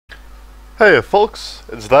Hey folks,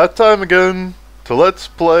 it's that time again to let's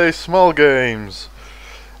play small games.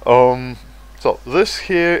 So this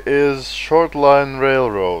here is Shortline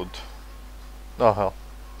Railroad. Oh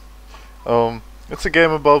hell. It's a game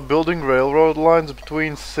about building railroad lines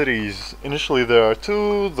between cities. Initially there are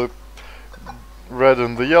two, the red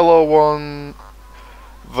and the yellow one.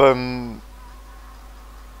 Then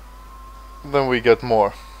we get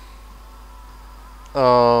more.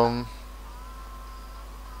 Oh,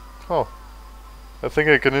 I think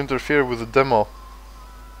I can interfere with the demo.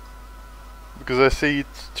 Because I see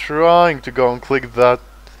it's trying to go and click that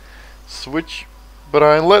switch, but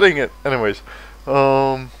I'm letting it. Anyways,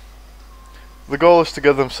 the goal is to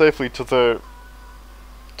get them safely to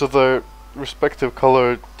their respective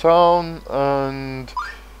colored town, and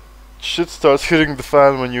shit starts hitting the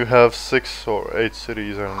fan when you have 6 or 8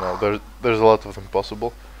 cities. I don't know. There's a lot of them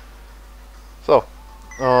possible. So,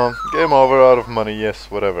 game over. Out of money.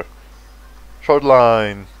 Yes, whatever. Short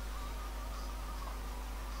line.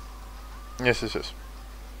 Yes.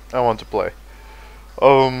 I want to play.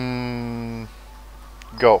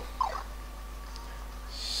 Go.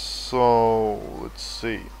 So, let's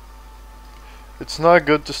see. It's not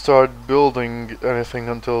good to start building anything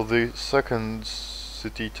until the second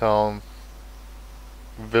city, town,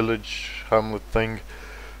 village, hamlet thing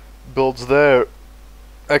builds their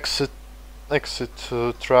exit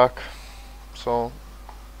track. So,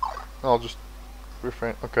 I'll just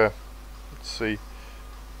refrain. Okay, let's see.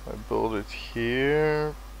 I build it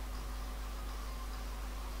here.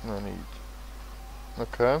 I need.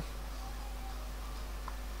 Okay.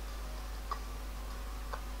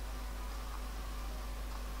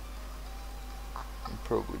 I'm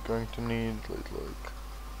probably going to need like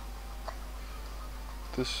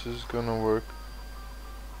this is gonna work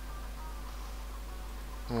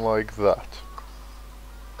like that.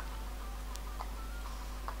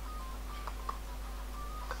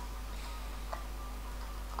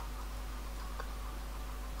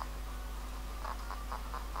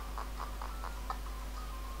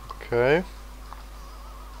 Okay.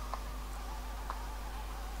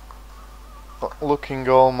 Looking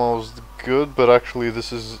almost good, but actually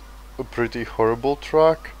this is a pretty horrible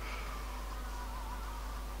track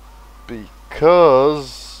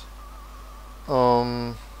because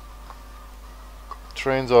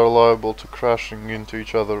trains are liable to crashing into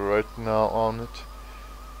each other right now on it.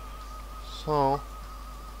 So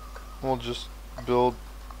we'll just build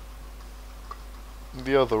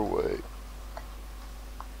the other way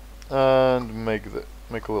and make a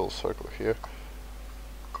little circle here.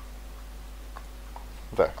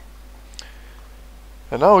 There.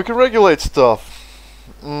 And now we can regulate stuff.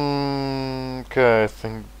 Okay, I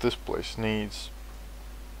think this place needs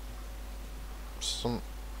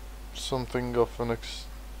something of an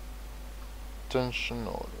extension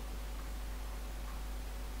on it.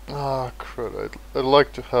 Ah, crud. I'd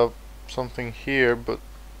like to have something here, but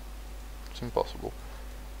it's impossible.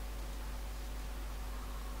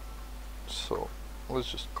 So, let's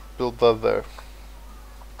just build that there.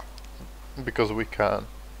 Because we can.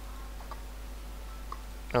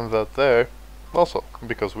 And that there, also,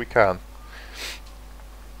 because we can.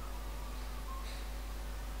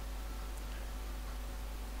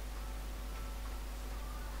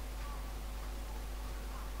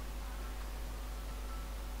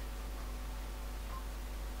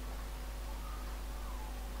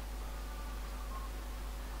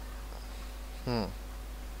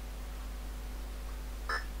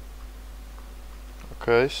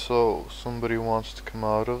 Okay, so somebody wants to come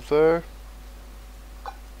out of there.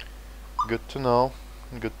 Good to know.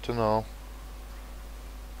 Good to know.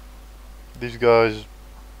 These guys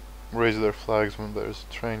raise their flags when there's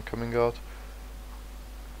a train coming out.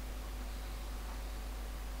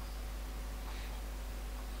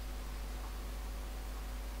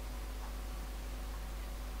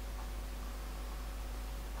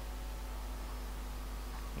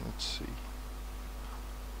 Let's see.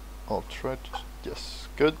 I'll try to. Yes,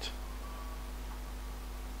 good.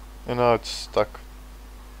 And now it's stuck.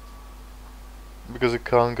 Because it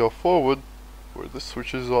can't go forward, where the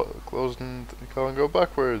switch is closed, and it can't go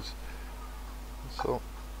backwards. So,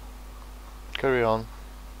 carry on.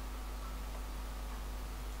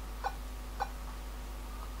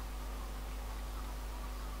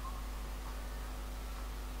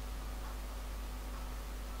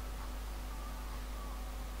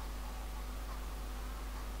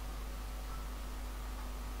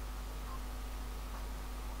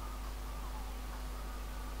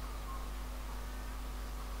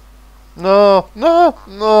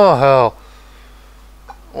 No, hell.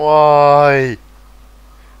 Why?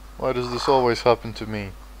 Why does this always happen to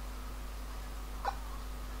me?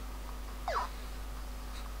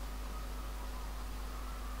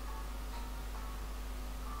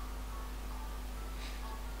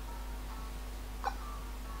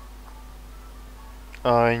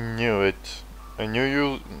 I knew it. I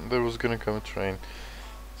knew there was gonna come a train.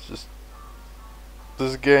 It's just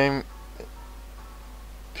this game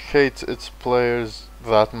hates its players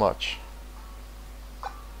that much.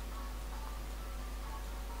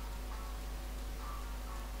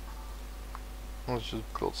 Let's just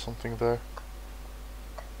build something there.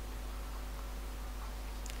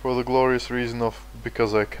 For the glorious reason of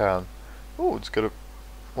because I can. Oh, it's got a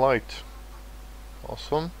light.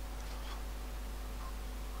 Awesome.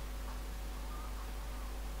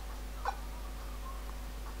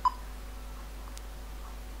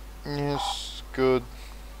 Yes, good.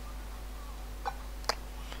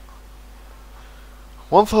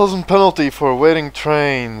 1,000 penalty for waiting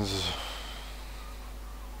trains.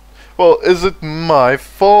 Well, is it my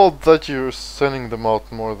fault that you're sending them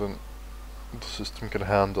out more than the system can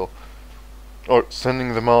handle? Or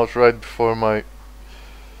sending them out right before my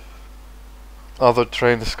other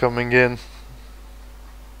train is coming in?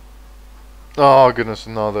 Oh goodness,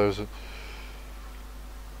 now there's a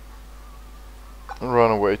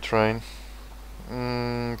runaway train.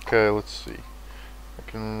 Okay, let's see. I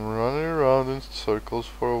can run it around in circles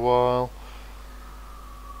for a while.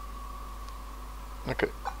 Okay,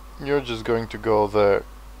 you're just going to go there.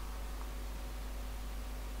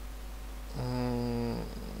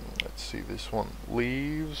 Let's see, this one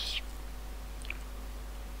leaves,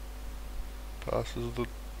 passes the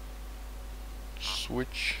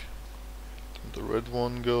switch, the red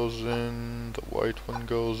one goes in, the white one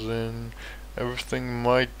goes in. Everything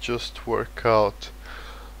might just work out.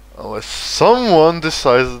 Unless someone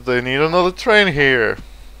decides that they need another train here.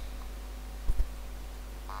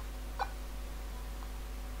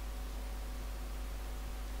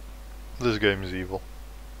 This game is evil.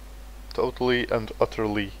 Totally and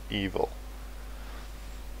utterly evil.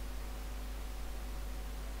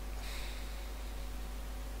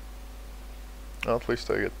 At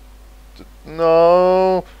least I get...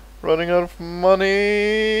 No! Running out of money!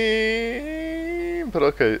 But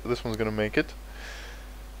okay, this one's gonna make it.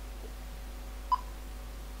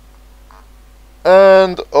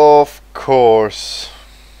 And of course,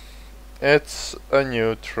 it's a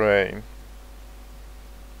new train.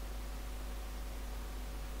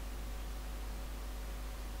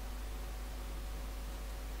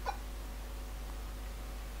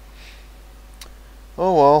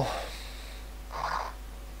 Oh well.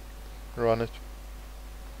 Run it.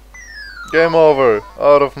 Game over.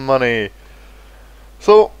 Out of money.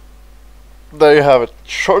 So, there you have it.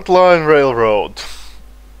 Shortline Railroad.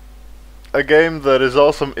 A game that is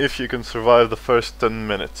awesome if you can survive the first 10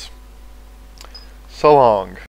 minutes. So long.